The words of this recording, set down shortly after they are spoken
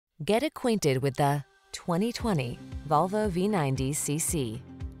Get acquainted with the 2020 Volvo V90 CC.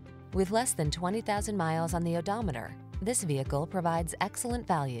 With less than 20,000 miles on the odometer, this vehicle provides excellent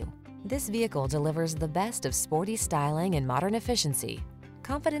value. This vehicle delivers the best of sporty styling and modern efficiency.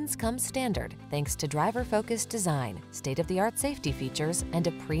 Confidence comes standard thanks to driver-focused design, state-of-the-art safety features, and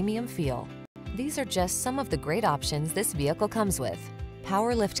a premium feel. These are just some of the great options this vehicle comes with: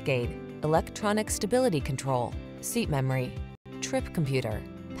 power liftgate, electronic stability control, seat memory, trip computer,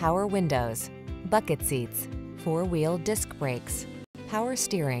 power windows, bucket seats, four-wheel disc brakes, power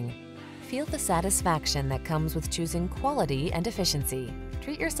steering. Feel the satisfaction that comes with choosing quality and efficiency.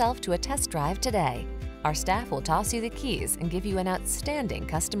 Treat yourself to a test drive today. Our staff will toss you the keys and give you an outstanding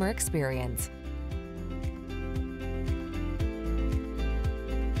customer experience.